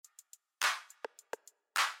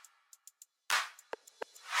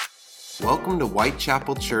Welcome to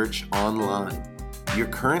Whitechapel Church Online. You're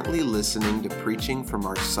currently listening to preaching from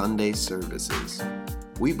our Sunday services.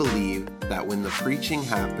 We believe that when the preaching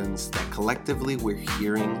happens, that collectively we're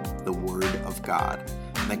hearing the Word of God,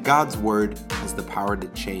 and that God's Word has the power to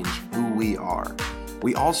change who we are.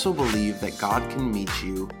 We also believe that God can meet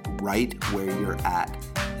you right where you're at,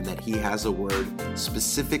 and that He has a word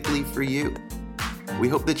specifically for you. We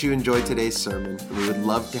hope that you enjoyed today's sermon, and we would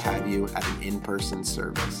love to have you at an in-person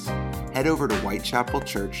service. Head over to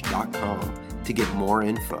whitechapelchurch.com to get more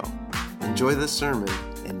info. Enjoy the sermon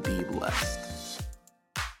and be blessed.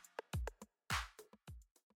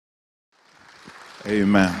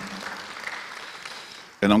 Amen.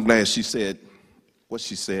 And I'm glad she said what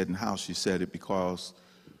she said and how she said it, because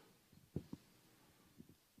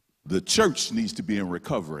the church needs to be in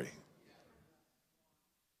recovery.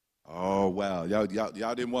 Oh, wow. Y'all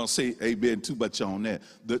didn't want to say amen too much on that.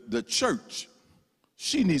 The church,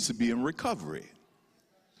 she needs to be in recovery.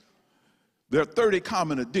 There are 30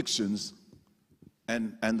 common addictions,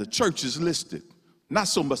 and the church is listed. Not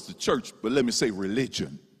so much the church, but let me say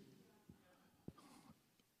religion.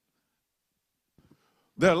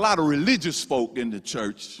 There are a lot of religious folk in the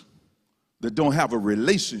church that don't have a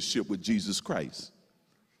relationship with Jesus Christ.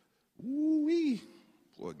 Ooh-wee.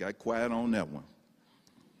 Boy, got quiet on that one.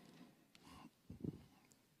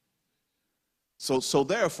 So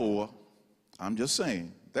therefore, I'm just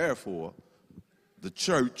saying, therefore, the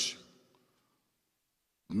church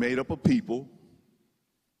is made up of people.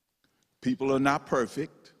 People are not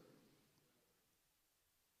perfect.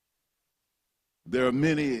 There are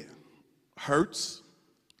many hurts,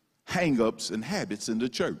 hang-ups, and habits in the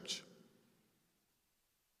church,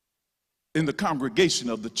 in the congregation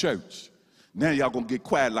of the church. Now y'all gonna get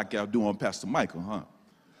quiet like y'all do on Pastor Michael, huh?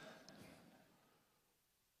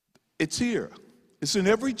 It's here. It's in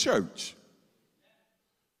every church.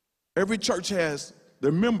 Every church has,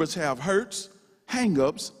 their members have hurts,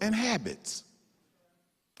 hang-ups, and habits.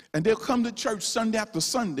 And they'll come to church Sunday after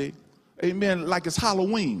Sunday, amen, like it's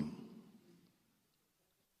Halloween.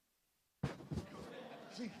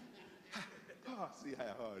 See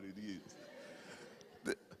how hard it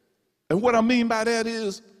is. And what I mean by that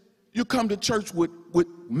is, you come to church with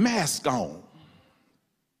mask on.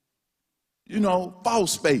 You know,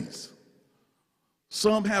 false face.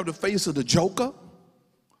 Some have the face of the Joker.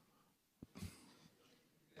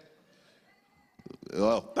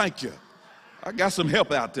 Oh, thank you. I got some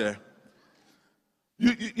help out there.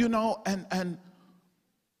 You know, and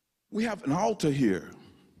we have an altar here.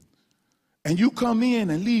 And you come in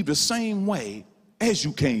and leave the same way as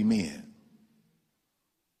you came in.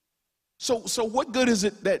 So what good is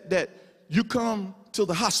it that you come to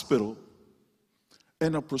the hospital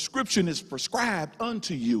and a prescription is prescribed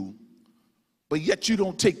unto you, but yet you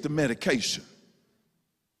don't take the medication?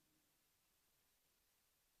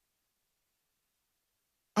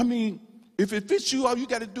 I mean, if it fits you, all you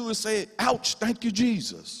got to do is say, ouch, thank you,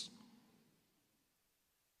 Jesus.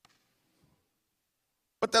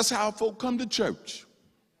 But that's how folk come to church.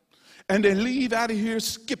 And they leave out of here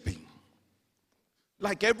skipping,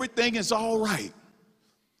 like everything is all right.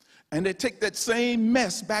 And they take that same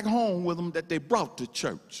mess back home with them that they brought to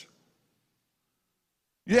church.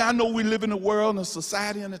 Yeah, I know we live in a world and a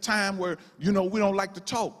society and a time where, you know, we don't like to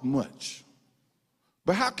talk much.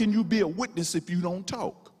 But how can you be a witness if you don't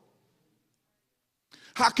talk?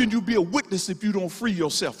 How can you be a witness if you don't free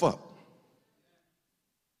yourself up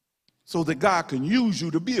so that God can use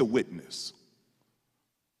you to be a witness?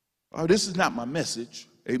 Oh, this is not my message,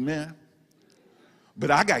 amen?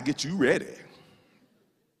 But I got to get you ready.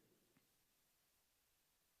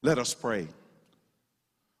 Let us pray.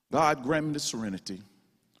 God, grant me the serenity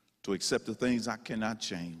to accept the things I cannot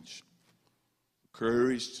change,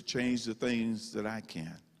 courage to change the things that I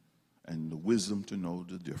can, and the wisdom to know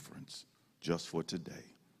the difference just for today.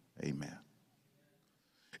 Amen.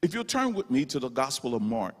 If you'll turn with me to the Gospel of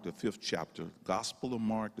Mark, the 5th chapter. Gospel of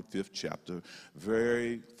Mark, the 5th chapter.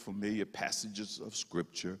 Very familiar passages of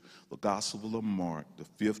Scripture. The Gospel of Mark, the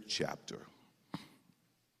 5th chapter. If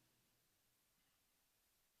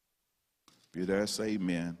you're there, say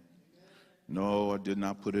amen. No, I did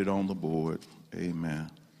not put it on the board.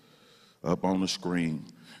 Amen. Up on the screen.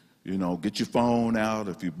 You know, get your phone out.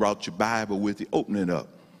 If you brought your Bible with you, open it up.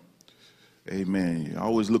 Amen. You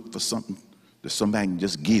always look for something that somebody can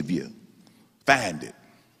just give you. Find it.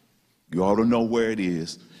 You ought to know where it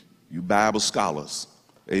is. You Bible scholars.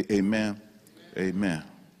 Amen. Amen.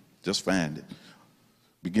 Just find it.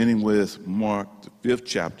 Beginning with Mark, the 5th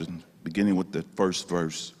chapter, beginning with the first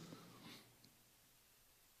verse.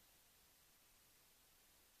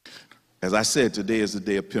 As I said, today is the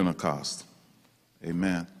day of Pentecost.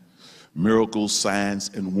 Amen. Miracles, signs,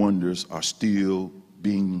 and wonders are still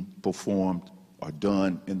being performed or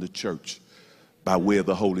done in the church by way of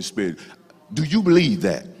the Holy Spirit. Do you believe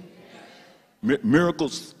that?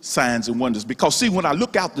 Miracles, signs, and wonders. Because see, when I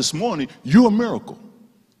look out this morning, you're a miracle.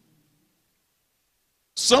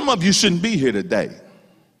 Some of you shouldn't be here today.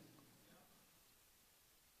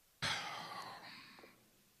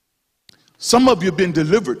 Some of you have been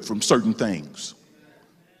delivered from certain things.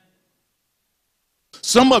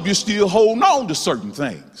 Some of you still hold on to certain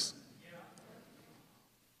things.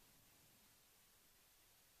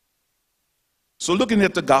 So looking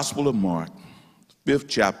at the Gospel of Mark, 5th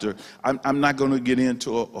chapter, I'm not going to get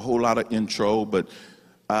into a whole lot of intro, but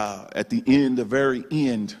at the end, the very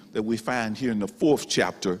end that we find here in the 4th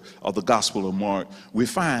chapter of the Gospel of Mark, we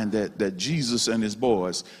find that Jesus and his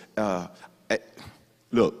boys,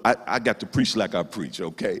 look, I got to preach like I preach,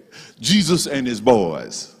 okay? Jesus and his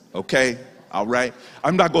boys, okay? All right?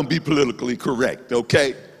 I'm not going to be politically correct,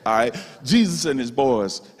 okay? All right? Jesus and his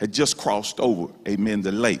boys had just crossed over, amen,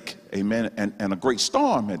 the lake, amen, and a great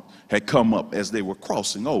storm had come up as they were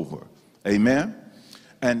crossing over, amen?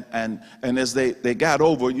 And as they got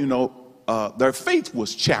over, you know, their faith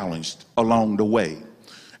was challenged along the way.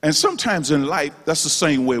 And sometimes in life, that's the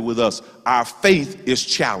same way with us. Our faith is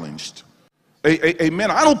challenged.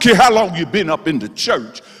 Amen. I don't care how long you've been up in the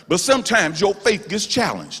church, but sometimes your faith gets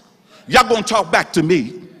challenged. Y'all gonna talk back to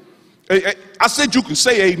me. I said you can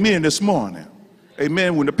say amen this morning.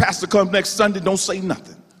 Amen. When the pastor comes next Sunday, don't say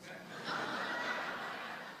nothing.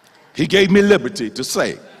 He gave me liberty to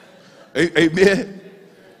say. Amen.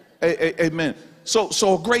 Amen.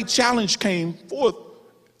 So a great challenge came forth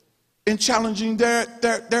in challenging their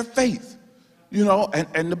faith. You know,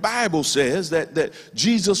 and the Bible says that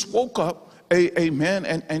Jesus woke up, amen,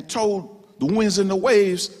 and told the winds and the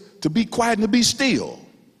waves to be quiet and to be still.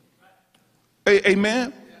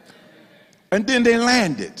 Amen. And then they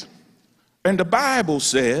landed. And the Bible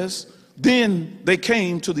says, then they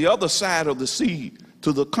came to the other side of the sea,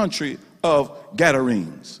 to the country of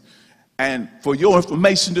Gadarenes. And for your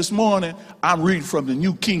information this morning, I'm reading from the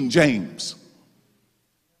New King James.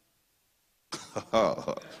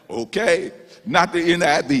 Okay, not the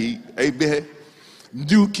NIV, amen.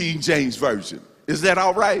 New King James Version. Is that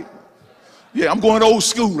all right? Yeah, I'm going old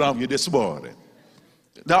school on you this morning.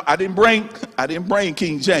 No, I didn't bring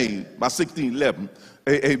King James by 1611,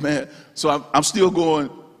 amen. So I'm still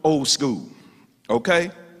going old school,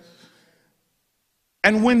 okay?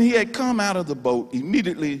 And when he had come out of the boat,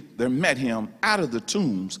 immediately there met him out of the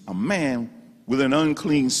tombs a man with an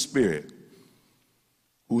unclean spirit,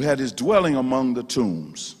 who had his dwelling among the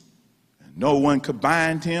tombs. And no one could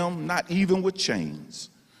bind him, not even with chains,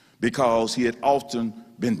 because he had often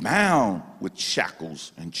been bound with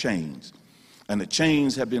shackles and chains. And the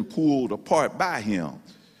chains had been pulled apart by him,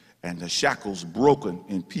 and the shackles broken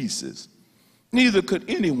in pieces. Neither could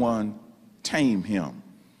anyone tame him.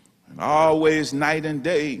 And always night and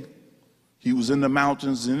day, he was in the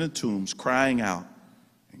mountains and in the tombs, crying out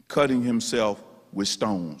and cutting himself with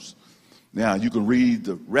stones. Now, you can read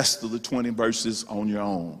the rest of the 20 verses on your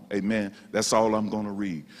own. Amen. That's all I'm going to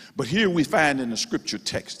read. But here we find in the scripture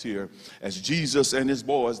text here, as Jesus and his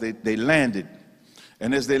boys, they landed.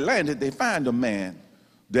 And as they landed, they find a man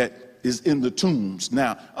that is in the tombs.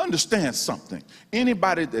 Now, understand something.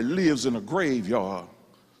 Anybody that lives in a graveyard,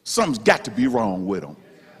 something's got to be wrong with them.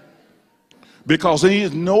 Because there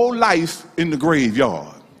is no life in the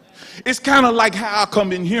graveyard. It's kind of like how I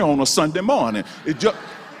come in here on a Sunday morning. It just...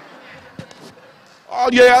 Oh,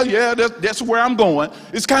 yeah, that's where I'm going.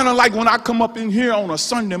 It's kind of like when I come up in here on a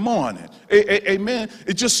Sunday morning. Amen.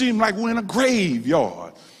 It just seems like we're in a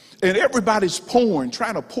graveyard. And everybody's trying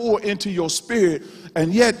to pour into your spirit.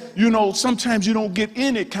 And yet, you know, sometimes you don't get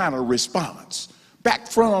any kind of response back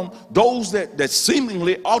from those that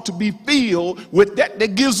seemingly ought to be filled with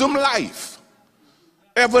that gives them life.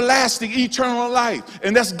 Everlasting, eternal life.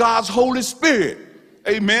 And that's God's Holy Spirit.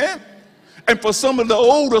 Amen. And for some of the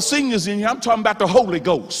older singers in here, I'm talking about the Holy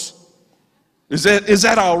Ghost. Is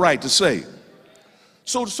that all right to say?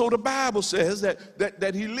 So the Bible says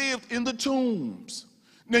that he lived in the tombs.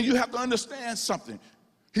 Now you have to understand something.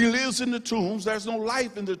 He lives in the tombs. There's no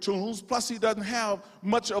life in the tombs. Plus he doesn't have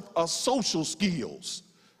much of social skills.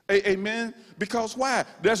 Amen? Because why?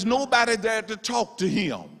 There's nobody there to talk to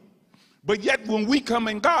him. But yet when we come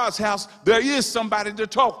in God's house, there is somebody to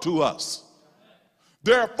talk to us.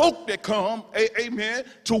 There are folk that come, amen,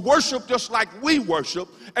 to worship just like we worship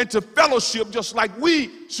and to fellowship just like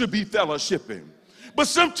we should be fellowshipping. But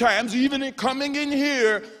sometimes, even in coming in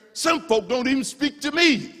here, some folk don't even speak to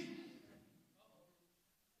me.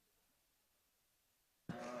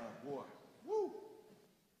 Boy. Woo.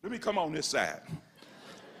 Let me come on this side.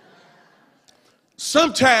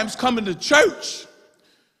 Sometimes coming to church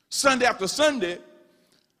Sunday after Sunday,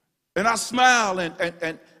 and I smile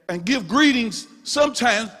and give greetings,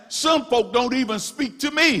 sometimes some folk don't even speak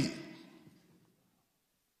to me.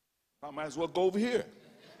 I might as well go over here.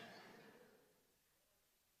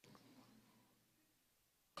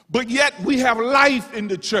 But yet we have life in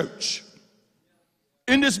the church.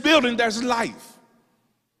 In this building, there's life.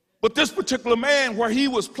 But this particular man, where he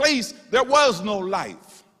was placed, there was no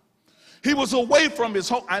life. He was away from his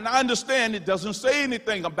home. And I understand it doesn't say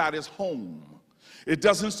anything about his home. It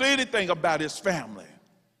doesn't say anything about his family.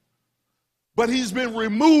 But he's been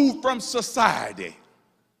removed from society.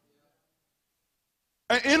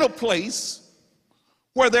 And in a place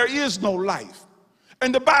where there is no life.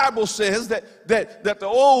 And the Bible says that the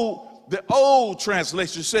old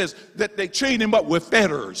translation says that they chained him up with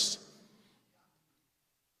fetters.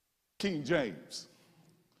 King James.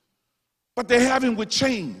 But they have him with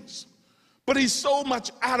chains. But he's so much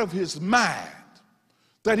out of his mind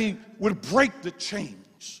that he would break the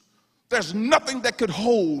chains. There's nothing that could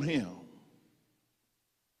hold him.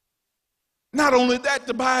 Not only that,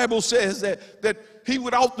 the Bible says that he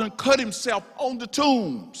would often cut himself on the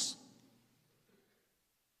tombs.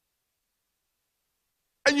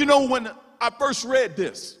 And you know, when I first read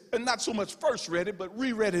this, and not so much first read it, but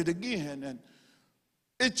reread it again, and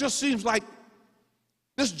it just seems like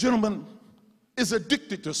this gentleman is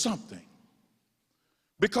addicted to something.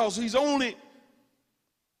 Because he's only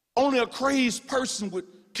a crazed person would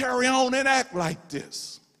carry on and act like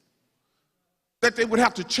this. That they would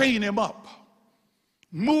have to chain him up,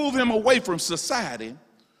 move him away from society,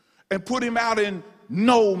 and put him out in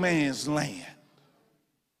no man's land.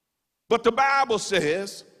 But the Bible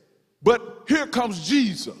says, but here comes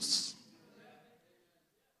Jesus.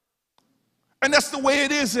 And that's the way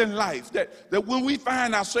it is in life, that when we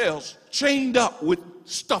find ourselves chained up with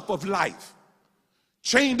stuff of life,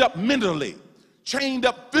 chained up mentally, chained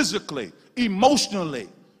up physically, emotionally,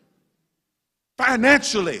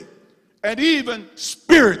 financially, and even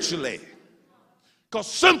spiritually. Because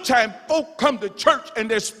sometimes folk come to church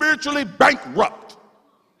and they're spiritually bankrupt.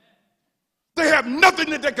 They have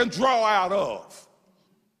nothing that they can draw out of.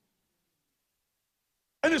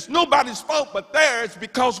 And it's nobody's fault but theirs,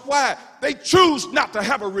 because why? They choose not to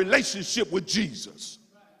have a relationship with Jesus.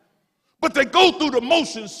 But they go through the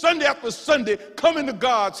motions Sunday after Sunday, coming to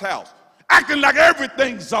God's house, acting like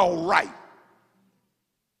everything's all right.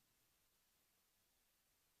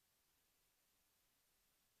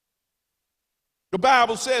 The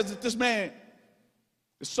Bible says that this man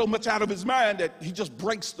is so much out of his mind that he just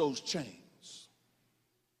breaks those chains.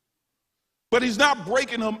 But he's not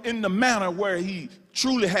breaking them in the manner where he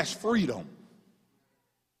truly has freedom.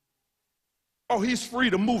 Oh, he's free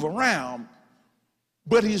to move around,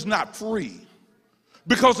 but he's not free.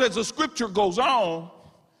 Because as the scripture goes on,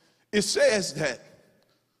 it says that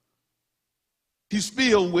he's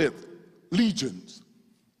filled with legions.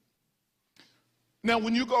 Now,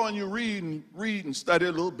 when you go and you read and study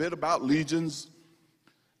a little bit about legions,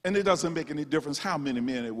 and it doesn't make any difference how many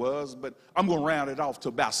men it was, but I'm going to round it off to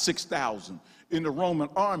about 6,000. In the Roman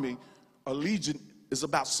army, a legion is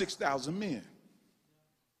about 6,000 men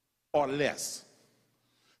or less.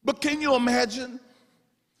 But can you imagine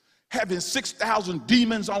having 6,000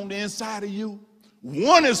 demons on the inside of you?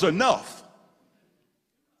 One is enough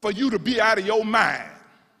for you to be out of your mind.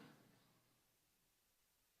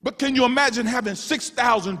 But can you imagine having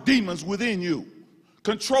 6,000 demons within you,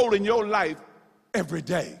 controlling your life every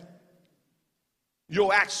day?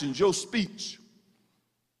 Your actions, your speech,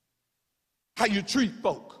 how you treat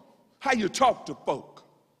folk, how you talk to folk.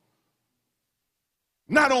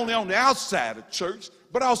 Not only on the outside of church,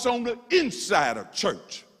 but also on the inside of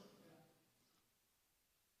church.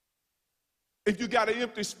 If you got an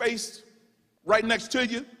empty space right next to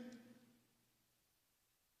you,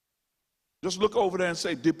 just look over there and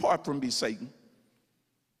say, "Depart from me, Satan,"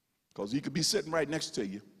 because he could be sitting right next to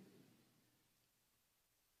you.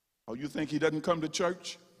 Oh, you think he doesn't come to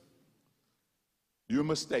church? You're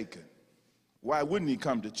mistaken. Why wouldn't he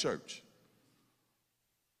come to church?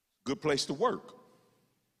 Good place to work.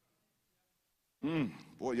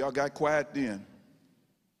 Boy, y'all got quiet then.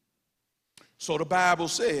 So the Bible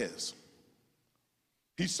says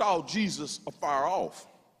he saw Jesus afar off,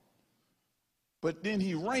 but then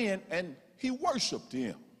he ran and he worshiped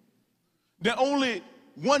him. Now only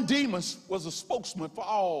one demon was a spokesman for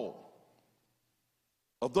all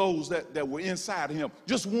of those that were inside of him.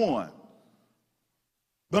 Just one.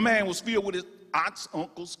 The man was filled with his aunts,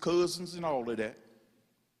 uncles, cousins, and all of that.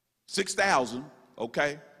 6,000,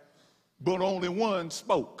 okay? But only one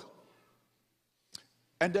spoke.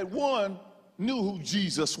 and that one knew who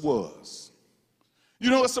Jesus was. You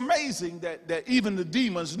know, it's amazing that even the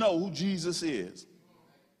demons know who Jesus is.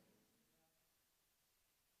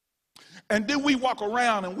 And then we walk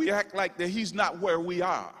around and we act like that he's not where we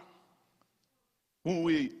are, when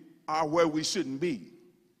we are where we shouldn't be,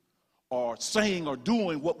 or saying or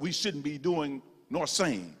doing what we shouldn't be doing nor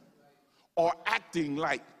saying, or acting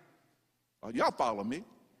like, y'all follow me,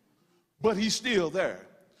 but he's still there.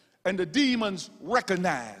 And the demons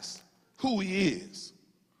recognize who he is,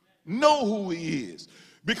 know who he is.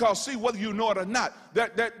 Because see, whether you know it or not,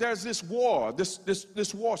 there's this war,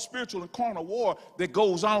 this war, spiritual and carnal war, that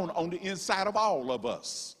goes on the inside of all of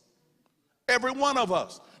us. Every one of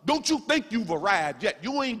us. Don't you think you've arrived yet?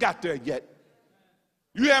 You ain't got there yet.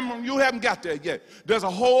 You haven't got there yet. There's a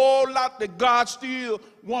whole lot that God still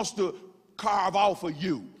wants to carve off of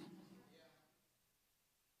you.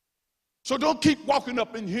 So don't keep walking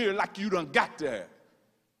up in here like you done got there.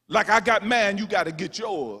 Like I got mine, you got to get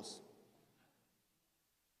yours.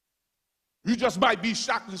 You just might be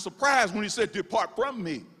shocked and surprised when he said, depart from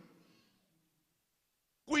me.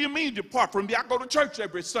 What do you mean, depart from me? I go to church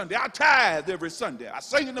every Sunday. I tithe every Sunday. I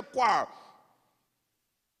sing in the choir.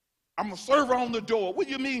 I'm a server on the door. What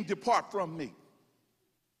do you mean, depart from me?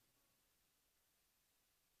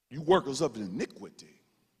 You workers of iniquity.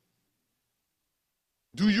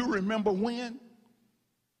 Do you remember when?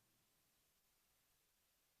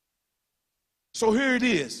 So here it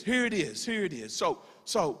is.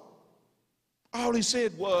 So all he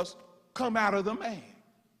said was, come out of the man.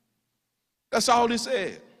 That's all he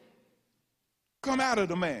said. Come out of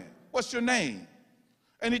the man. What's your name?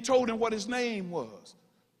 And he told him what his name was.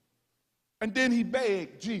 And then he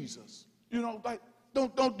begged Jesus, you know, like,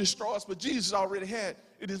 don't destroy us. But Jesus already had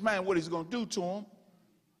in his mind what he's going to do to him.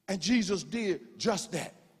 And Jesus did just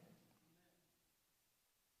that.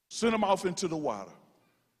 Sent him off into the water.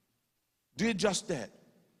 Did just that.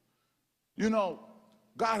 You know,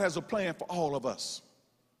 God has a plan for all of us.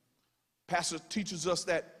 Pastor teaches us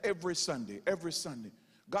that every Sunday.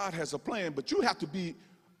 God has a plan, but you have to be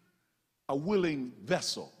a willing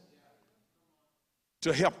vessel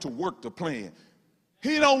to help to work the plan.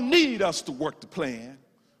 He don't need us to work the plan,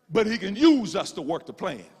 but he can use us to work the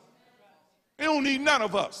plan. He don't need none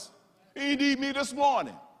of us. He didn't need me this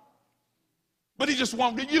morning, but he just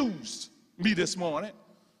wanted to use me this morning.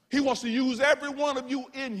 He wants to use every one of you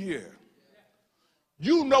in here.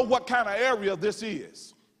 You know what kind of area this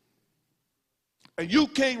is. And you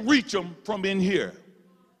can't reach them from in here.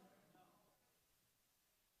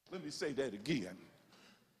 Let me say that again.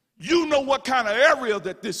 You know what kind of area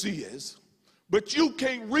that this is, but you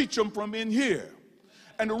can't reach them from in here.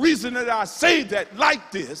 And the reason that I say that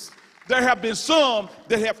like this, there have been some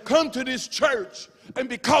that have come to this church, and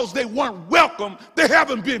because they weren't welcome, they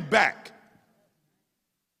haven't been back.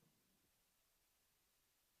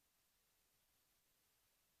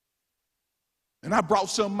 And I brought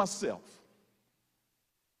some myself,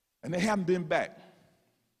 and they haven't been back.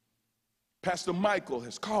 Pastor Michael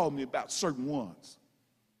has called me about certain ones.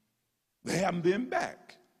 They haven't been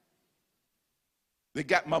back. They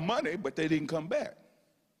got my money, but they didn't come back.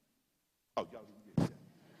 Oh, y'all didn't get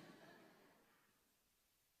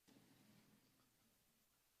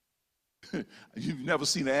that. You've never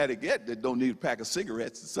seen an addict yet that don't need a pack of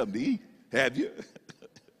cigarettes and something to eat, have you?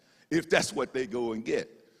 If that's what they go and get.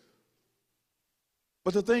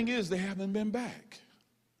 But the thing is, they haven't been back.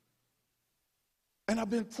 And I've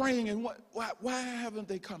been praying, and why haven't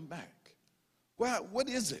they come back? What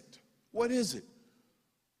is it? What is it?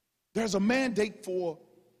 There's a mandate for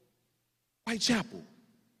Whitechapel.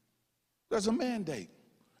 There's a mandate,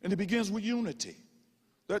 and it begins with unity.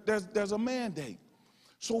 There's a mandate.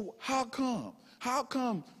 So how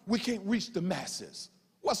come we can't reach the masses?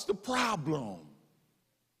 What's the problem?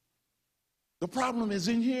 The problem is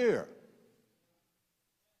in here.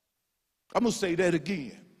 I'm going to say that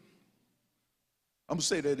again.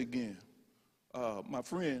 My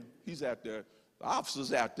friend, he's out there. The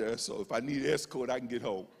officer's out there, so if I need escort, I can get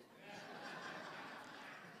home.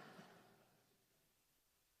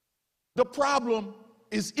 The problem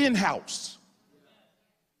is in-house.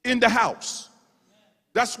 In the house.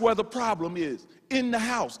 That's where the problem is. In the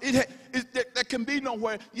house. There can be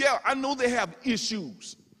nowhere. Yeah, I know they have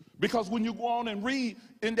issues. Because when you go on and read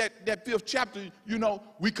in that 5th chapter, you know,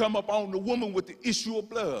 we come up on the woman with the issue of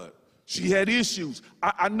blood. She had issues.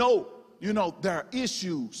 I know, you know, there are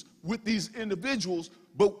issues with these individuals,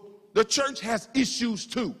 but the church has issues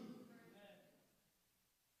too.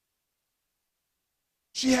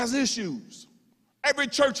 She has issues. Every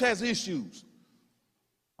church has issues.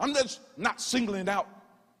 I'm just not singling out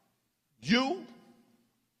you,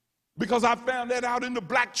 Because I found that out in the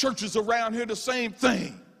black churches around here, the same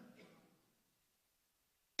thing.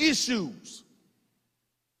 Issues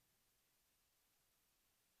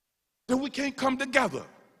that we can't come together.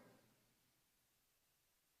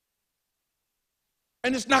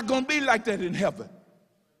 And it's not going to be like that in heaven.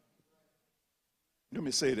 Let me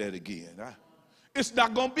say that again. It's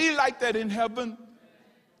not going to be like that in heaven.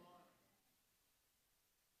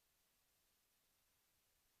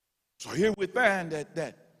 So here we find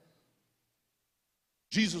that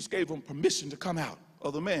Jesus gave them permission to come out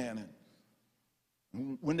of the man.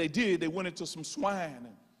 And when they did, they went into some swine.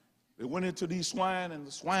 And they went into these swine, and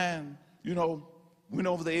the swine, went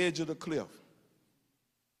over the edge of the cliff.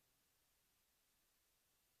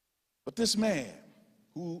 But this man,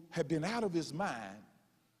 who had been out of his mind,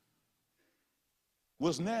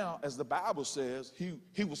 was now, as the Bible says,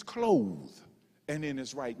 he was clothed and in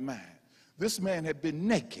his right mind. This man had been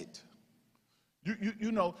naked.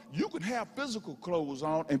 You can have physical clothes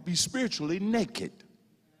on and be spiritually naked.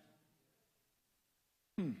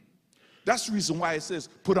 That's the reason why it says,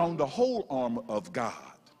 put on the whole armor of God.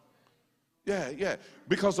 Yeah.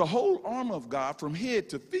 Because the whole armor of God from head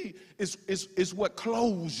to feet is what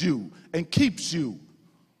clothes you and keeps you.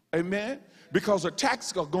 Amen? Because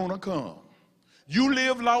attacks are going to come. You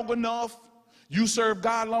live long enough, you serve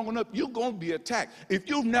God long enough, you're going to be attacked. If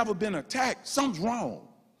you've never been attacked, something's wrong.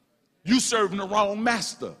 You serving the wrong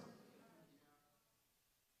master.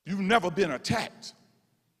 You've never been attacked.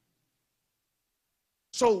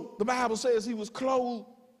 So the Bible says he was clothed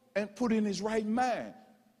and put in his right mind.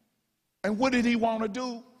 And what did he want to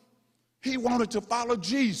do? He wanted to follow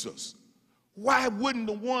Jesus. Why wouldn't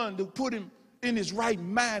the one that put him in his right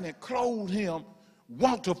mind and clothed him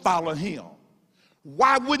want to follow him?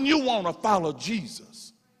 Why wouldn't you want to follow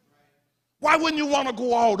Jesus? Why wouldn't you want to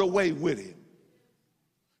go all the way with him?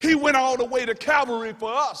 He went all the way to Calvary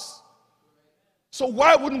for us. So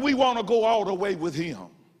why wouldn't we want to go all the way with him?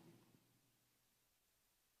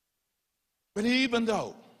 But even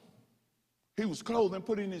though he was clothed and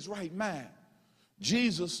put in his right mind,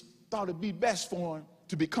 Jesus thought it'd be best for him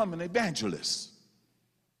to become an evangelist.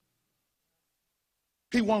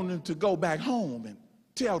 He wanted him to go back home and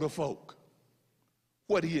tell the folk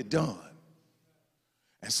what he had done.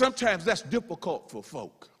 And sometimes that's difficult for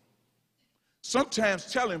folk.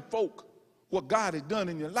 Sometimes telling folk what God has done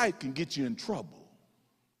in your life can get you in trouble.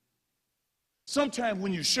 Sometimes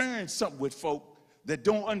when you're sharing something with folk that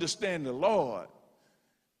don't understand the Lord,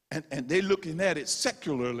 and they're looking at it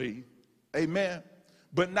secularly, amen,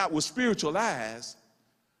 but not with spiritual eyes,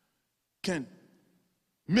 can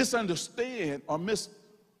misunderstand or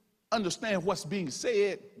misunderstand what's being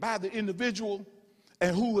said by the individual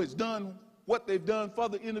and who has done what they've done for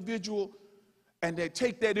the individual, and they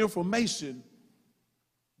take that information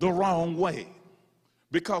the wrong way.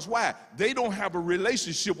 Because why? They don't have a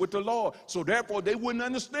relationship with the Lord, so therefore they wouldn't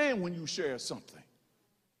understand when you share something.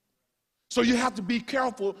 So you have to be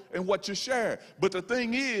careful in what you share. But the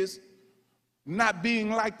thing is, not being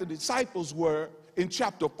like the disciples were in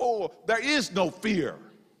chapter 4, there is no fear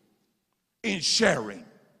in sharing.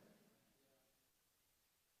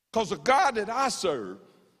 Because the God that I serve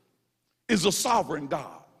is a sovereign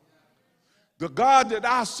God. The God that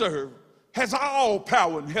I serve has all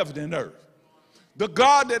power in heaven and earth. The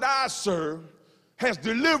God that I serve has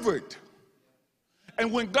delivered.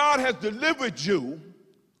 And when God has delivered you,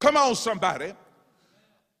 come on somebody,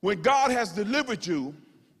 when God has delivered you,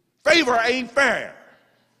 favor ain't fair.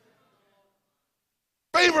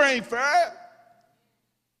 Favor ain't fair.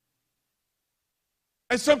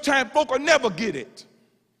 And sometimes folk will never get it.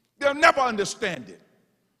 They'll never understand it.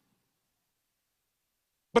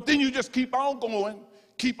 But then you just keep on going,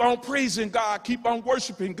 keep on praising God, keep on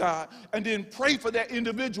worshiping God, and then pray for that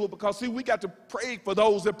individual, because see, we got to pray for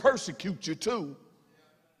those that persecute you too.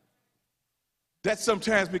 That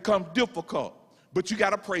sometimes becomes difficult, but you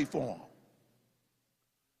got to pray for them.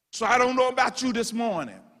 So I don't know about you this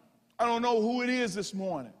morning. I don't know who it is this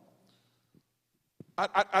morning.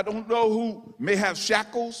 I don't know who may have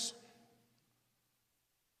shackles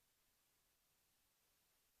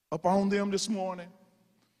upon them this morning.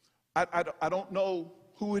 I don't know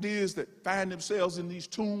who it is that find themselves in these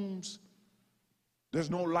tombs. There's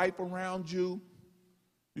no life around you,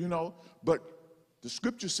 but the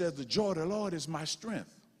scripture says the joy of the Lord is my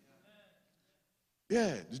strength.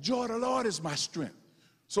 Yeah, the joy of the Lord is my strength.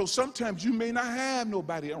 So sometimes you may not have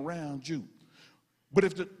nobody around you, but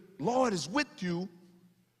if the Lord is with you,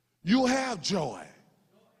 you'll have joy.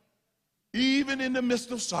 Even in the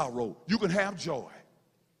midst of sorrow, you can have joy.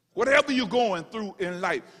 Whatever you're going through in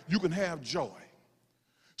life, you can have joy.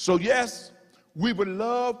 So yes, we would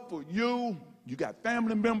love for you you got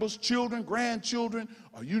family members, children, grandchildren,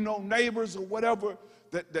 or you know neighbors or whatever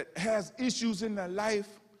that has issues in their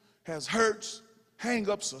life, has hurts,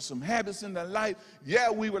 hang-ups, or some habits in their life,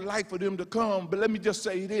 yeah, we would like for them to come, but let me just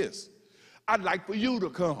say this. I'd like for you to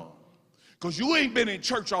come, because you ain't been in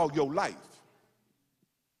church all your life.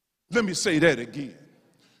 Let me say that again.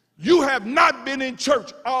 You have not been in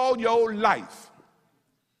church all your life.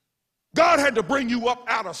 God had to bring you up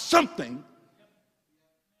out of something.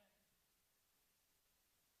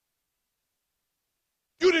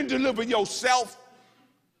 You didn't deliver yourself.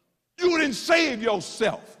 You didn't save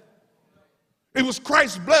yourself. It was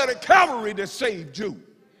Christ's blood at Calvary that saved you.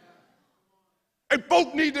 And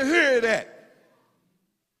folk need to hear that.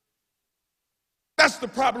 That's the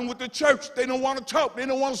problem with the church. They don't want to talk. They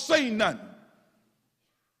don't want to say nothing.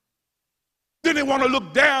 Then they want to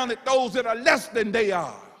look down at those that are less than they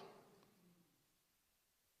are.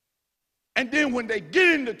 And then when they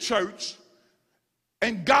get into church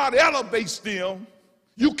and God elevates them,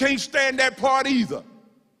 you can't stand that part either.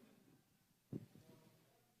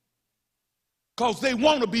 Because they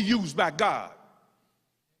want to be used by God.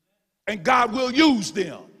 And God will use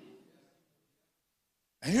them.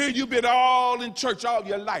 And here you've been all in church all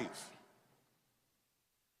your life.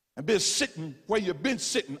 And been sitting where you've been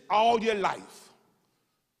sitting all your life.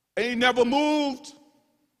 Ain't never moved.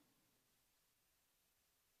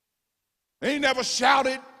 Ain't never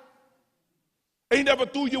shouted. Ain't never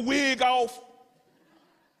threw your wig off.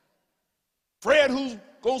 Fred, who's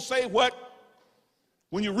gonna say what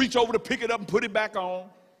when you reach over to pick it up and put it back on,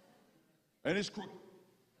 and it's crooked.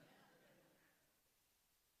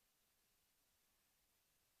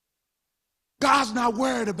 God's not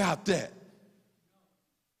worried about that.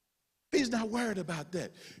 He's not worried about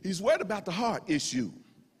that. He's worried about the heart issue.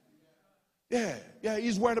 Yeah,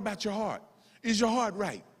 he's worried about your heart. Is your heart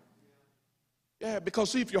right? Yeah,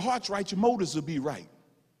 because see, if your heart's right, your motives will be right.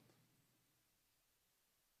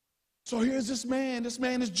 So here's this man. This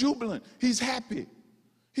man is jubilant. He's happy.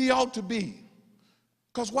 He ought to be.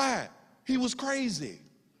 Because why? He was crazy.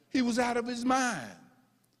 He was out of his mind.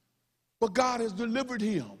 But God has delivered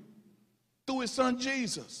him through his son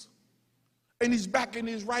Jesus. And he's back in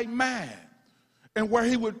his right mind. And where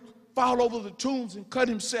he would fall over the tombs and cut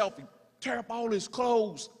himself and tear up all his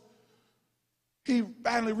clothes, he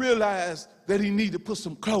finally realized that he needed to put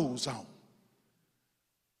some clothes on.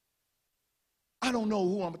 I don't know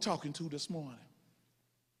who I'm talking to this morning.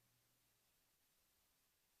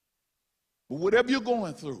 But whatever you're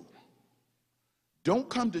going through, don't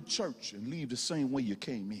come to church and leave the same way you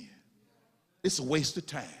came in. It's a waste of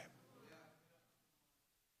time.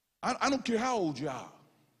 I don't care how old you are.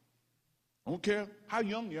 I don't care how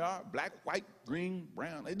young you are, black, white, green,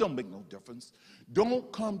 brown. It don't make no difference.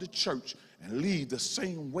 Don't come to church and leave the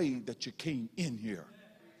same way that you came in here.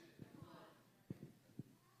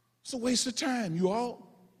 It's a waste of time, you all.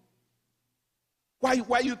 Why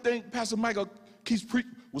you think Pastor Michael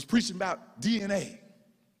was preaching about DNA?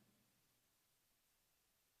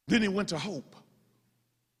 Then he went to hope.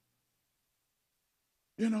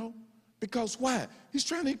 You know, because why? He's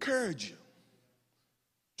trying to encourage you,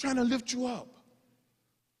 trying to lift you up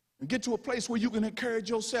and get to a place where you can encourage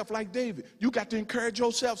yourself like David. You got to encourage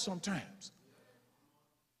yourself sometimes.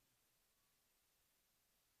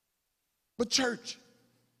 But church,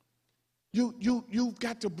 you've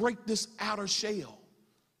got to break this outer shell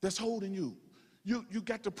that's holding you. You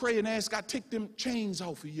got to pray and ask God, take them chains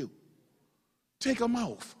off of you. Take them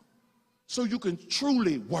off so you can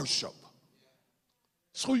truly worship.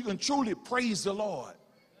 So you can truly praise the Lord.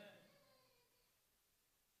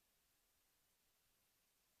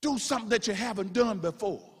 Do something that you haven't done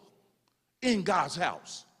before in God's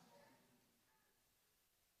house.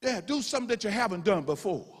 Yeah, do something that you haven't done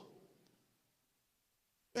before.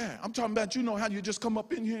 Yeah, I'm talking about, you know how you just come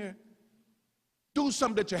up in here? Do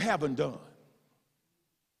something that you haven't done.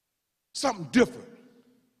 Something different.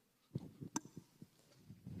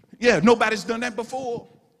 Yeah, nobody's done that before.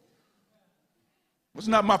 It's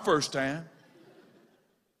not my first time.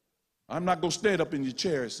 I'm not going to stand up in your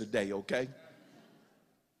chairs today, okay?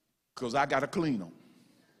 Because I got to clean them.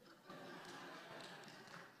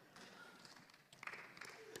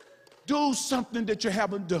 Do something that you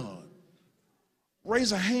haven't done.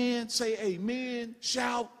 Raise a hand, say amen,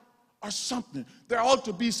 shout, or something. There ought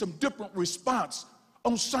to be some different response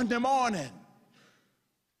on Sunday morning.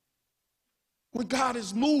 When God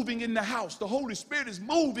is moving in the house, the Holy Spirit is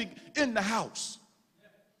moving in the house.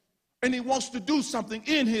 And he wants to do something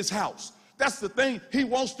in his house. That's the thing he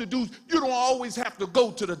wants to do. You don't always have to go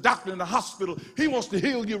to the doctor in the hospital. He wants to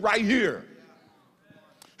heal you right here.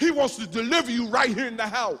 He wants to deliver you right here in the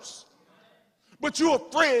house. But you're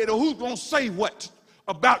afraid of who's going to say what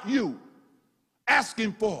about you,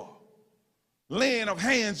 asking for laying of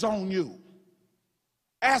hands on you,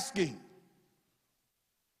 asking.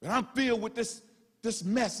 And I'm filled with this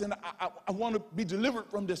mess, and I want to be delivered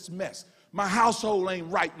from this mess. My household ain't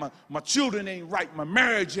right. My children ain't right. My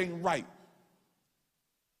marriage ain't right.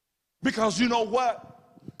 Because you know what?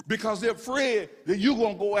 Because they're afraid that you're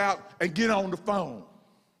going to go out and get on the phone.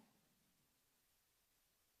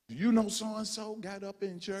 Do you know so-and-so got up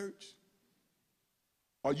in church?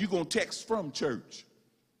 Or you going to text from church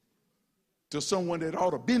to someone that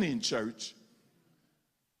ought to been in church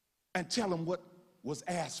and tell them what was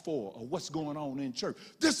asked for or what's going on in church?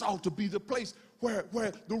 This ought to be the place where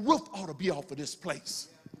the roof ought to be off of this place.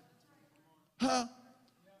 Huh?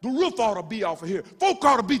 The roof ought to be off of here. Folk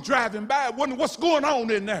ought to be driving by wondering what's going on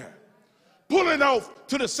in there. Pulling off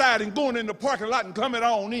to the side and going in the parking lot and coming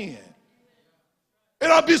on in. It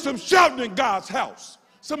ought to be some shouting in God's house.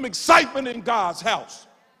 Some excitement in God's house.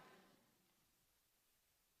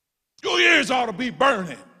 Your ears ought to be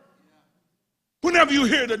burning. Whenever you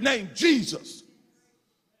hear the name Jesus,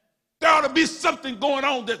 there ought to be something going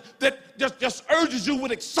on that just urges you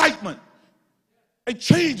with excitement. It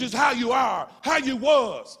changes how you are, how you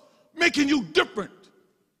was, making you different.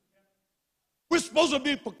 We're supposed to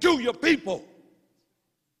be peculiar people.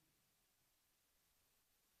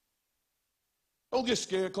 Don't get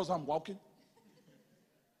scared because I'm walking.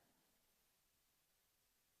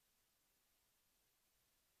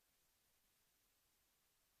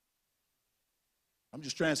 I'm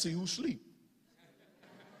just trying to see who's asleep.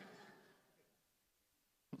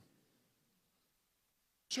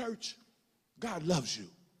 Church, God loves you.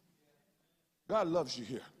 God loves you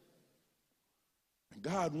here. And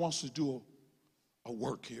God wants to do a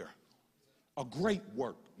work here. A great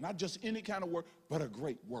work. Not just any kind of work, but a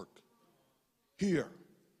great work. Here.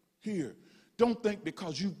 Don't think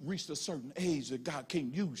because you've reached a certain age that God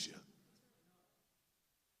can't use you.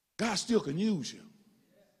 God still can use you.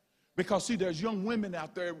 Because see, there's young women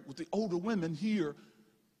out there with the older women here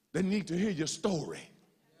that need to hear your story.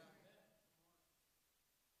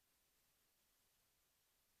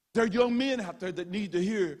 There are young men out there that need to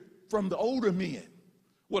hear from the older men.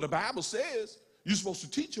 Well, the Bible says you're supposed to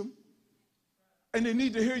teach them. And they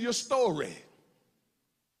need to hear your story.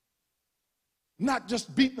 Not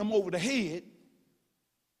just beating them over the head.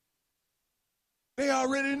 They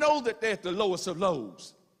already know that they're at the lowest of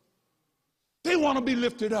lows. They want to be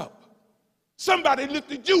lifted up. Somebody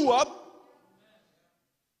lifted you up.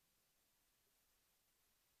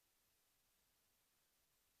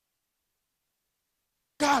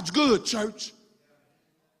 God's good, church.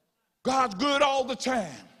 God's good all the time.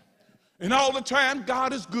 And all the time,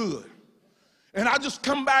 God is good. And I just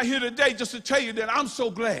come by here today just to tell you that I'm so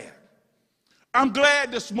glad. I'm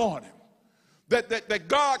glad this morning that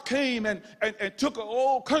God came and took an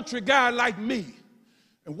old country guy like me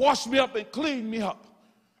and washed me up and cleaned me up.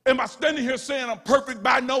 Am I standing here saying I'm perfect?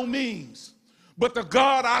 By no means. But the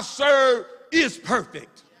God I serve is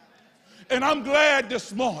perfect. And I'm glad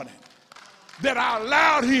this morning that I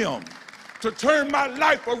allowed him to turn my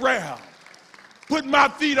life around, put my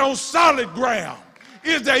feet on solid ground.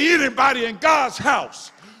 Is there anybody in God's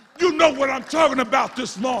house? You know what I'm talking about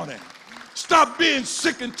this morning. Stop being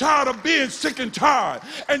sick and tired of being sick and tired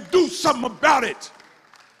and do something about it.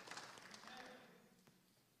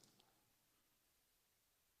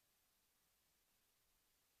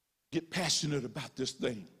 Get passionate about this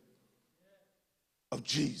thing of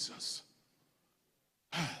Jesus.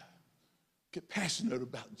 Get passionate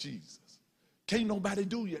about Jesus. Can't nobody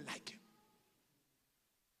do you like him.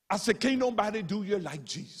 I said, can't nobody do you like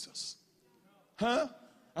Jesus. Huh?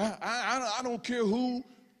 I don't care who.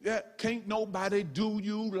 Yeah, can't nobody do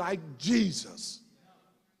you like Jesus.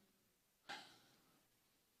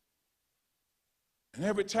 And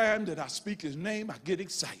every time that I speak his name, I get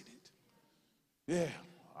excited. Yeah,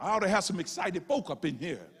 I ought to have some excited folk up in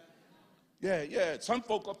here. Yeah, some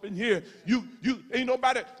folk up in here, you ain't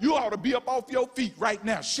nobody, you ought to be up off your feet right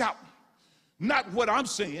now shouting. Not what I'm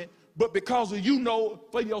saying, but because of you know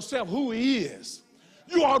for yourself who he is.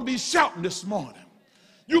 You ought to be shouting this morning.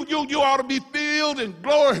 You ought to be filled and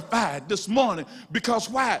glorified this morning because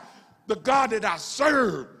why? The God that I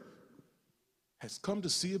serve has come to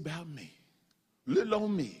see about me. Little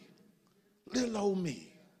old me. Little old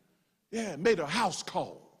me. Yeah, made a house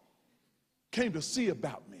call. Came to see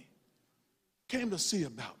about me. Came to see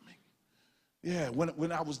about me. Yeah,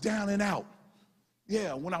 when I was down and out.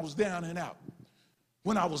 Yeah, when I was down and out.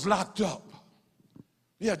 When I was locked up.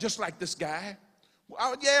 Yeah, just like this guy.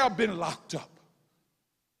 I've been locked up.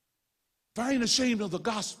 If I ain't ashamed of the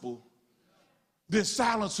gospel, then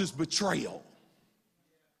silence is betrayal.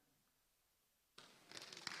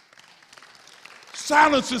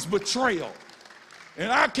 Silence is betrayal.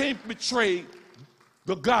 And I can't betray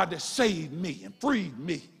the God that saved me and freed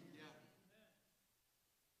me.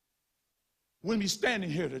 Wouldn't be standing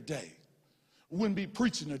here today. Wouldn't be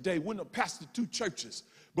preaching today. Wouldn't have pastored 2 churches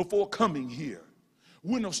before coming here.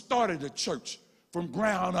 Wouldn't have started a church from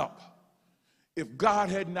ground up if God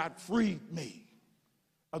had not freed me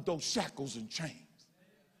of those shackles and chains.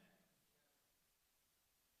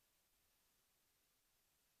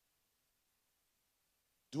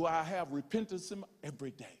 Do I have repentance in my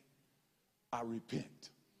every day? I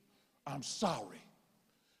repent. I'm sorry.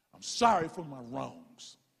 I'm sorry for my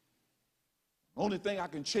wrongs. The only thing I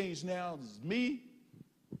can change now is me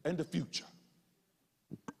and the future.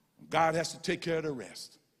 God has to take care of the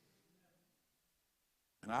rest.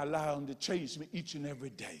 And I allow him to change me each and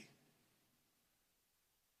every day.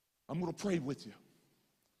 I'm going to pray with you.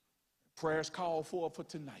 Prayers called for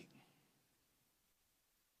tonight.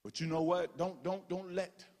 But you know what? Don't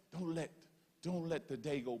let the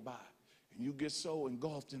day go by and you get so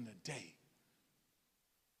engulfed in the day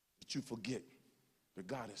that you forget that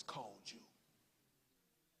God has called you.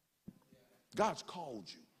 God's called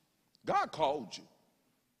you. God called you.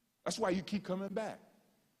 That's why you keep coming back.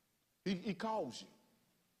 He calls you.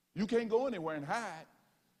 You can't go anywhere and hide.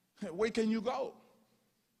 Where can you go?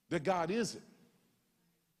 That God isn't.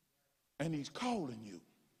 And he's calling you.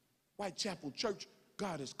 Whitechapel Church,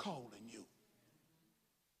 God is calling you.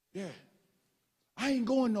 Yeah. I ain't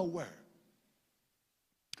going nowhere.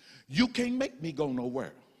 You can't make me go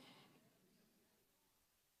nowhere.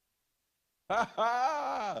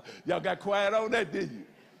 Y'all got quiet on that, didn't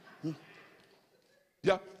you?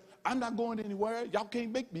 Yeah. I'm not going anywhere. Y'all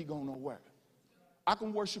can't make me go nowhere. I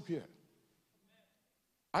can worship here.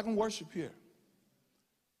 I can worship here.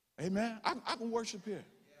 Amen. I can worship here.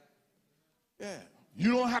 Yeah.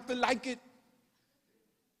 You don't have to like it,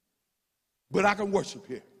 but I can worship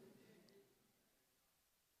here.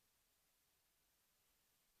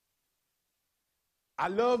 I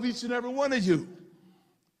love each and every one of you,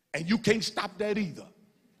 and you can't stop that either.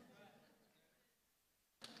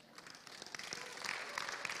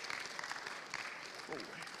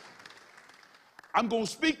 I'm going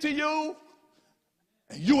to speak to you,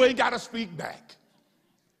 and you ain't got to speak back,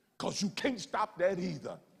 because you can't stop that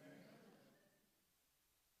either.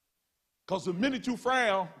 Because the minute you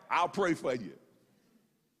frown, I'll pray for you.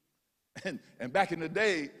 And back in the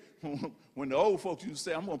day, when the old folks used to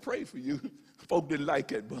say, I'm going to pray for you, folk didn't like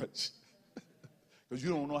that much. Because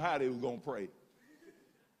you don't know how they were going to pray.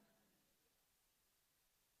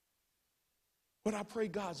 But I pray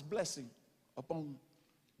God's blessing upon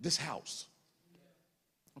this house.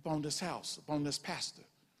 Upon this house, upon this pastor,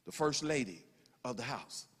 the first lady of the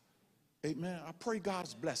house. Amen. I pray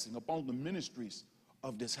God's blessing upon the ministries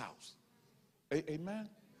of this house. Amen.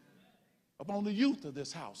 Upon the youth of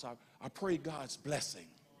this house, I pray God's blessing.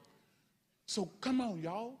 So come on,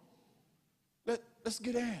 y'all. Let's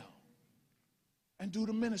get down and do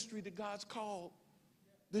the ministry that God's called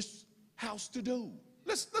this house to do.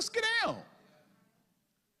 Let's get down.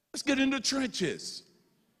 Let's get in the trenches.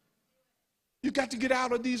 You got to get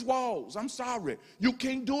out of these walls. I'm sorry. You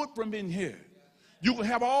can't do it from in here. You can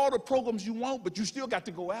have all the programs you want, but you still got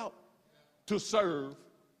to go out to serve.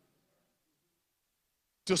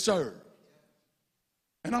 To serve.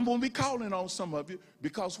 And I'm going to be calling on some of you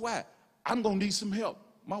because why? I'm going to need some help.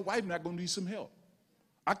 My wife not going to need some help.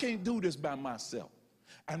 I can't do this by myself.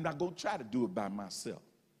 I'm not going to try to do it by myself.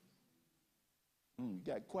 You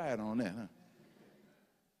got quiet on that, huh?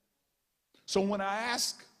 So when I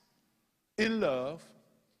ask in love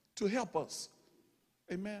to help us,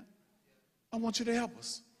 amen, I want you to help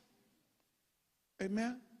us.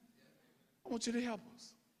 Amen? I want you to help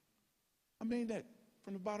us. I mean that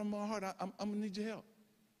from the bottom of my heart. I'm going to need your help.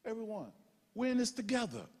 Everyone. We're in this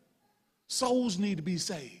together. Souls need to be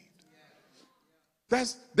saved.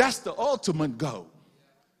 That's the ultimate goal.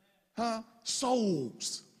 Huh?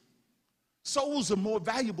 Souls. Souls are more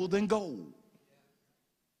valuable than gold.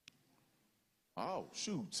 Oh,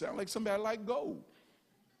 shoot. Sound like somebody like gold.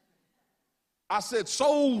 I said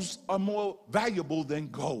souls are more valuable than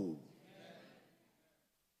gold.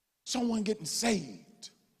 Someone getting saved.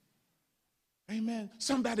 Amen.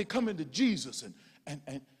 Somebody coming to Jesus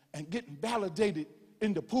and getting validated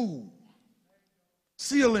in the pool.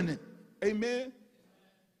 Sealing it. Amen.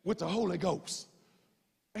 With the Holy Ghost.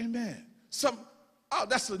 Amen.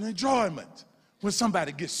 That's an enjoyment when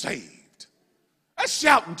somebody gets saved. That's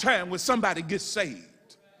shouting time when somebody gets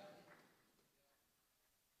saved.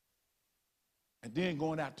 And then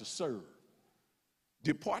going out to serve.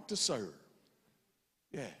 Depart to serve.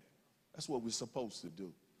 Yeah, that's what we're supposed to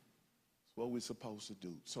do. It's what we're supposed to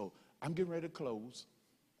do. So I'm getting ready to close.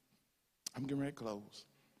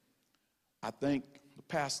 I thank the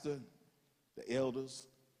pastor, the elders,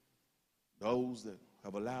 those that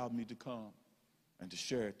have allowed me to come and to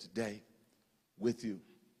share it today with you.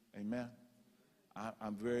 Amen. I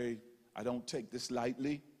don't take this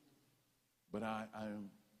lightly, but I am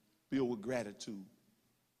filled with gratitude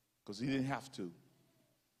because he didn't have to.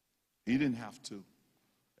 He didn't have to.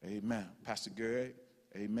 Amen. Pastor Gary,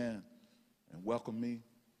 amen, and welcome me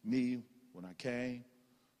when I came,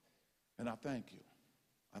 and I thank you.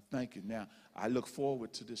 I thank you. Now, I look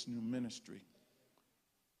forward to this new ministry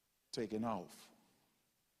taking off.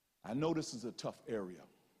 I know this is a tough area.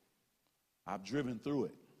 I've driven through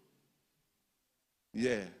it.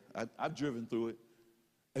 Yeah, I've driven through it.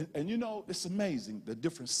 And you know, it's amazing, the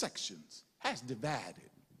different sections. How it's divided.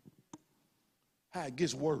 How it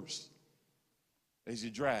gets worse as you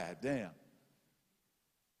drive down.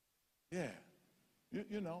 Yeah,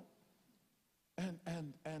 you know.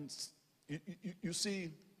 And you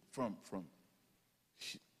see from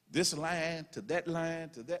this line to that line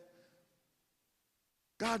to that.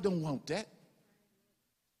 God don't want that.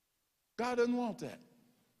 God doesn't want that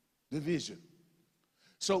division.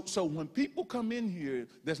 So when people come in here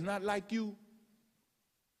that's not like you,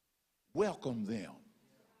 welcome them.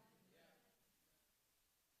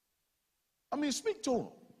 I mean, speak to them.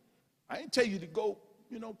 I ain't tell you to go,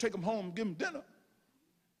 take them home and give them dinner.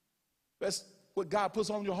 That's what God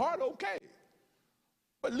puts on your heart, okay.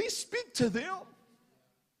 But at least speak to them.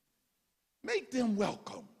 Make them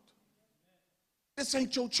welcomed. This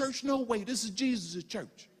ain't your church, no way. This is Jesus'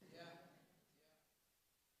 church.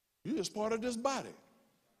 You're just part of this body.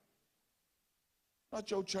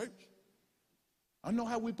 Not your church. I know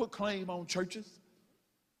how we put claim on churches.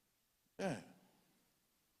 Yeah.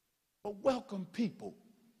 But welcome people.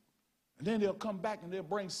 And then they'll come back and they'll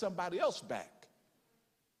bring somebody else back.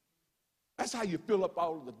 That's how you fill up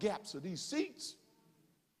all of the gaps of these seats.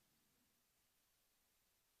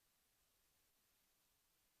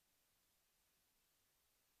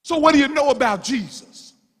 So what do you know about Jesus?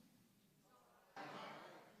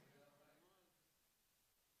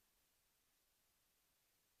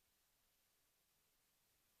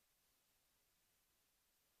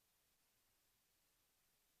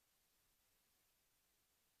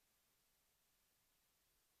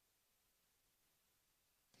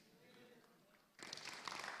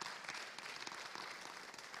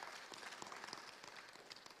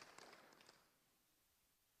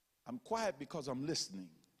 I'm quiet because I'm listening.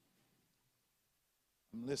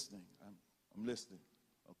 I'm listening. I'm listening.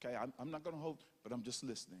 Okay? I'm not going to hold, but I'm just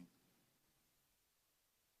listening.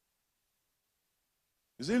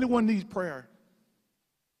 Does anyone need prayer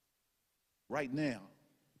right now?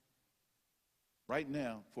 Right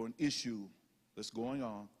now, for an issue that's going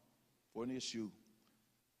on, for an issue.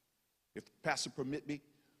 If the pastor permit me,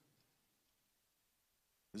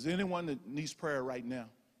 is there anyone that needs prayer right now?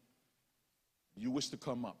 You wish to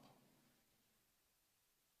come up?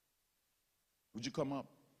 Would you come up?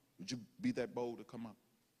 Would you be that bold to come up?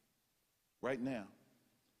 Right now.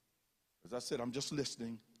 As I said, I'm just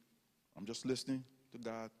listening. I'm just listening to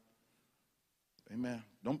God. Amen.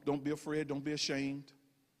 Don't be afraid. Don't be ashamed.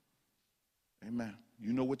 Amen.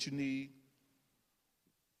 You know what you need.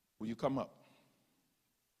 Will you come up?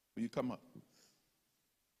 Will you come up?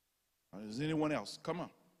 Is anyone else? Come on.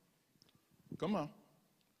 Come on.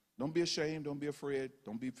 Don't be ashamed. Don't be afraid.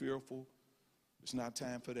 Don't be fearful. It's not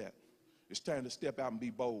time for that. It's time to step out and be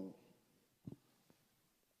bold.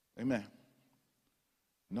 Amen.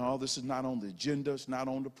 No, this is not on the agenda. It's not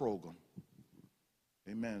on the program.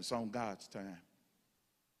 Amen. It's on God's time.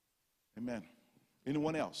 Amen.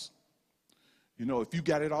 Anyone else? If you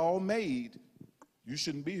got it all made, you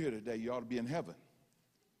shouldn't be here today. You ought to be in heaven.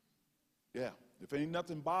 Yeah. If ain't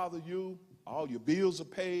nothing bother you, all your bills are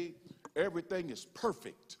paid, everything is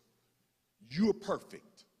perfect. You're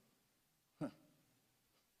perfect.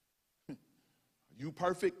 You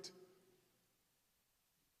perfect?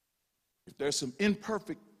 If there's some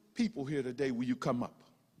imperfect people here today, will you come up?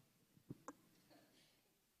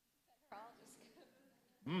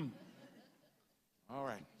 All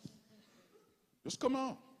right. Just come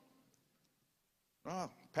on.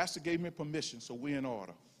 Pastor gave me permission, so we're in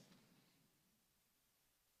order.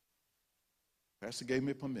 Pastor gave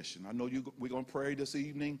me permission. I know we're going to pray this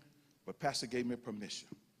evening, but Pastor gave me permission.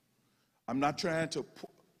 I'm not trying to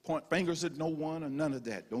point fingers at no one or none of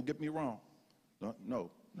that. Don't get me wrong. No.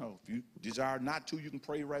 If you desire not to, you can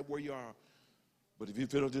pray right where you are. But if you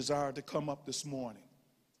feel a desire to come up this morning,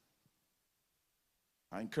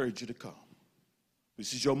 I encourage you to come.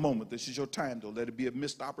 This is your moment. This is your time. Don't let it be a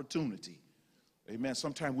missed opportunity. Amen.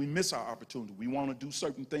 Sometimes we miss our opportunity. We want to do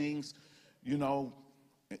certain things, you know,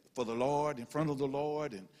 for the Lord, in front of the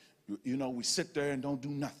Lord, and, you know, we sit there and don't do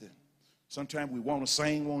nothing. Sometimes we want to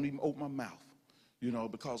sing, won't even open my mouth, you know,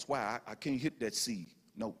 because why? I can't hit that C.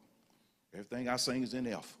 No. Everything I sing is in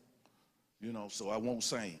F, you know, so I won't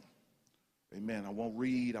sing. Amen. I won't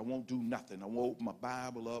read. I won't do nothing. I won't open my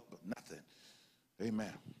Bible up, but nothing.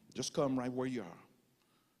 Amen. Just come right where you are.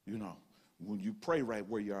 You know, when you pray right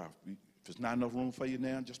where you are. If there's not enough room for you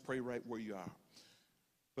now, just pray right where you are.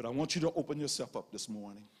 But I want you to open yourself up this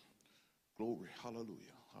morning. Glory.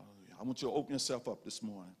 Hallelujah. Hallelujah. I want you to open yourself up this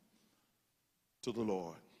morning to the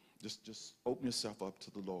Lord. Just open yourself up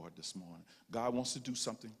to the Lord this morning. God wants to do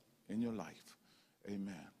something in your life.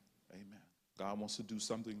 Amen. Amen. God wants to do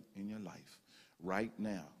something in your life right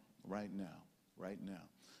now, right now, right now.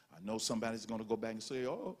 I know somebody's going to go back and say,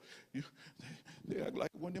 oh, they act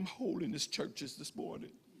like one of them holiness churches this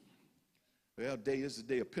morning. Well, day is the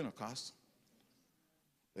day of Pentecost.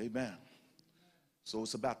 Amen. So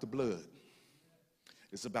it's about the blood.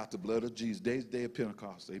 It's about the blood of Jesus. Today's the day of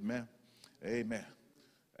Pentecost. Amen. Amen.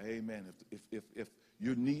 Amen. If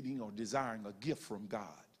you're needing or desiring a gift from God,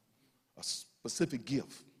 a specific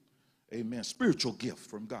gift, amen, spiritual gift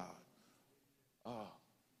from God,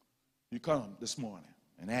 you come this morning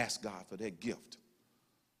and ask God for that gift.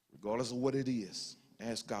 Regardless of what it is,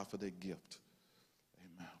 ask God for that gift.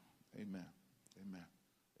 Amen. Amen. Amen.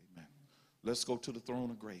 Amen. Let's go to the throne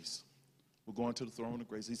of grace. We're going to the throne of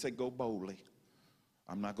grace. He said, go boldly.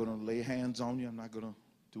 I'm not going to lay hands on you. I'm not going to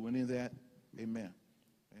do any of that. Amen.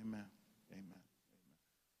 Amen. Amen.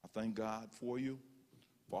 I thank God for you,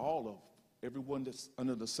 for all of everyone that's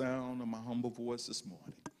under the sound of my humble voice this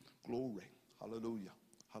morning. Glory. Hallelujah.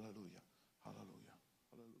 Hallelujah. Hallelujah.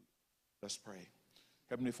 Hallelujah. Let's pray.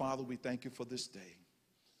 Heavenly Father, we thank you for this day.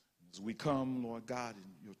 As we come, Lord God, and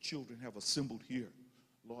your children have assembled here,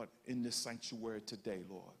 Lord, in this sanctuary today,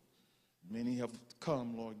 Lord. Many have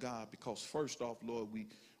come, Lord God, because first off, Lord,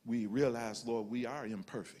 we realize, Lord, we are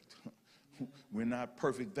imperfect. We're not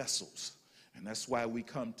perfect vessels. And that's why we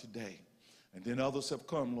come today. And then others have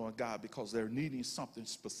come, Lord God, because they're needing something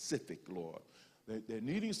specific, Lord. They're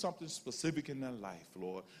needing something specific in their life,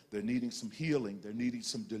 Lord. They're needing some healing. They're needing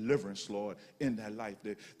some deliverance, Lord, in their life.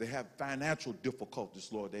 They have financial difficulties,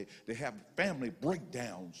 Lord. They have family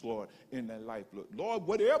breakdowns, Lord, in their life. Lord,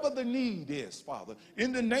 whatever the need is, Father,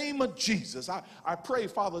 in the name of Jesus, I pray,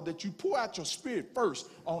 Father, that you pour out your spirit first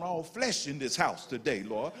on all flesh in this house today,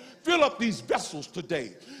 Lord. Fill up these vessels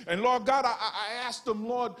today. And, Lord God, I ask them,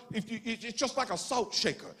 Lord, it's just like a salt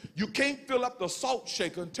shaker. You can't fill up the salt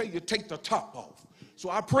shaker until you take the top off. So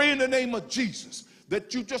I pray in the name of Jesus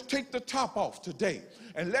that you just take the top off today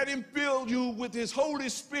and let him fill you with his Holy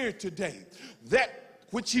Spirit today, that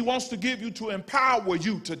which he wants to give you to empower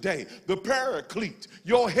you today, the paraclete,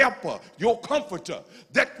 your helper, your comforter,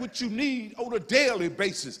 that which you need on a daily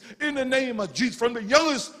basis in the name of Jesus, from the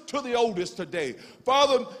youngest to the oldest today.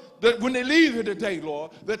 Father, that when they leave here today, Lord,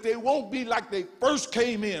 that they won't be like they first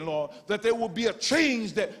came in, Lord, that there will be a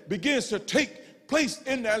change that begins to take place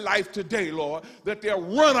in their life today, Lord, that they'll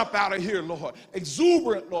run up out of here, Lord,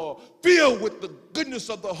 exuberant, Lord, filled with the goodness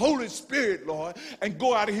of the Holy Spirit, Lord, and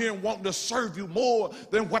go out of here and want to serve you more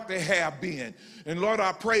than what they have been. And Lord,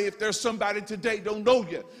 I pray if there's somebody today don't know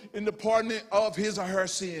you in the pardon of his or her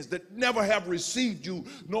sins, that never have received you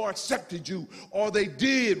nor accepted you, or they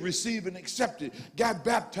did receive and accept it, got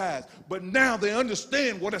baptized, but now they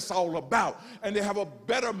understand what it's all about, and they have a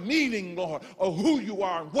better meaning, Lord, of who you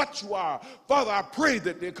are and what you are. Father, I pray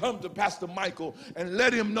that they come to Pastor Michael and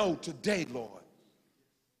let him know today, Lord,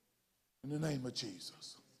 in the name of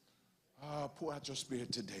Jesus. Pour out your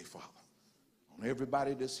spirit today, Father, on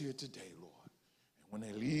everybody that's here today, Lord. And when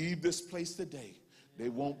they leave this place today, they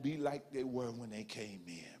won't be like they were when they came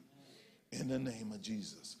in the name of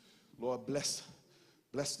Jesus. Lord, bless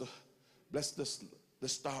the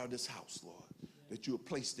star of this house, Lord, that you have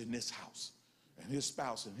placed in this house, and his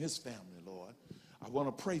spouse and his family, Lord. I want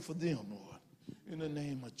to pray for them, Lord, in the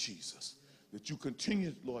name of Jesus, that you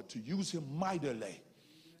continue, Lord, to use him mightily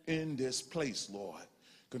in this place, Lord.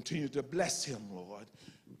 Continue to bless him, Lord.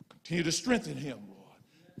 Continue to strengthen him,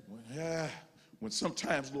 Lord. When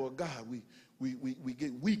sometimes, Lord God, we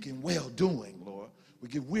get weak in well-doing, Lord. We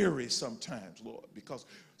get weary sometimes, Lord, because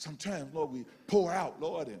sometimes, Lord, we pour out,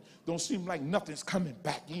 Lord, and don't seem like nothing's coming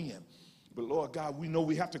back in. But, Lord God, we know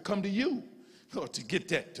we have to come to you, Lord, to get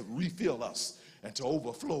that, to refill us and to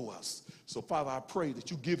overflow us. So, Father, I pray that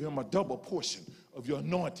you give him a double portion of your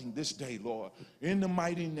anointing this day, Lord, in the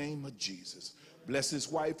mighty name of Jesus. Bless his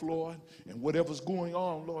wife, Lord, and whatever's going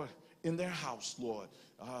on, Lord, in their house, Lord,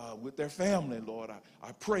 with their family, Lord.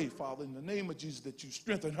 I pray, Father, in the name of Jesus, that you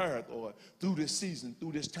strengthen her, Lord, through this season,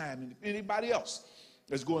 through this time. And if anybody else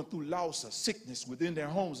that's going through loss or sickness within their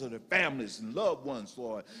homes or their families and loved ones,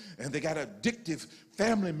 Lord, and they got addictive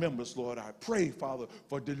family members, Lord, I pray, Father,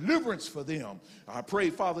 for deliverance for them. I pray,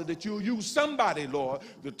 Father, that you'll use somebody, Lord,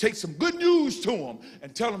 to take some good news to them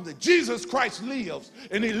and tell them that Jesus Christ lives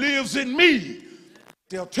and he lives in me.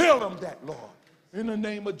 They'll tell them that, Lord, in the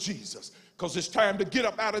name of Jesus, because it's time to get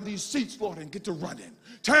up out of these seats, Lord, and get to running.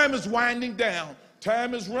 Time is winding down.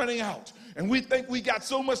 Time is running out. And we think we got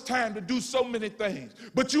so much time to do so many things.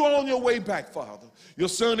 But you're on your way back, Father. Your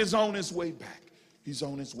son is on his way back. He's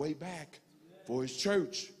on his way back for his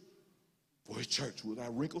church. For his church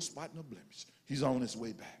without wrinkle, spot, and a blemish. He's on his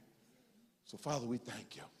way back. So, Father, we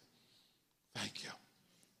thank you. Thank you.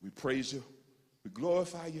 We praise you. We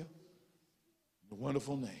glorify you. In the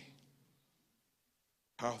wonderful name,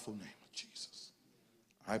 powerful name of Jesus,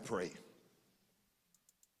 I pray.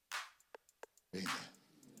 Amen.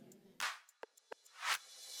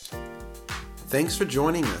 Thanks for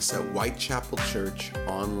joining us at Whitechapel Church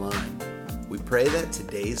Online. We pray that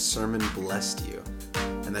today's sermon blessed you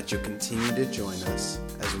and that you'll continue to join us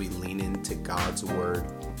as we lean into God's Word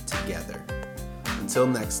together. Until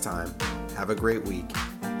next time, have a great week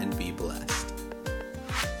and be blessed.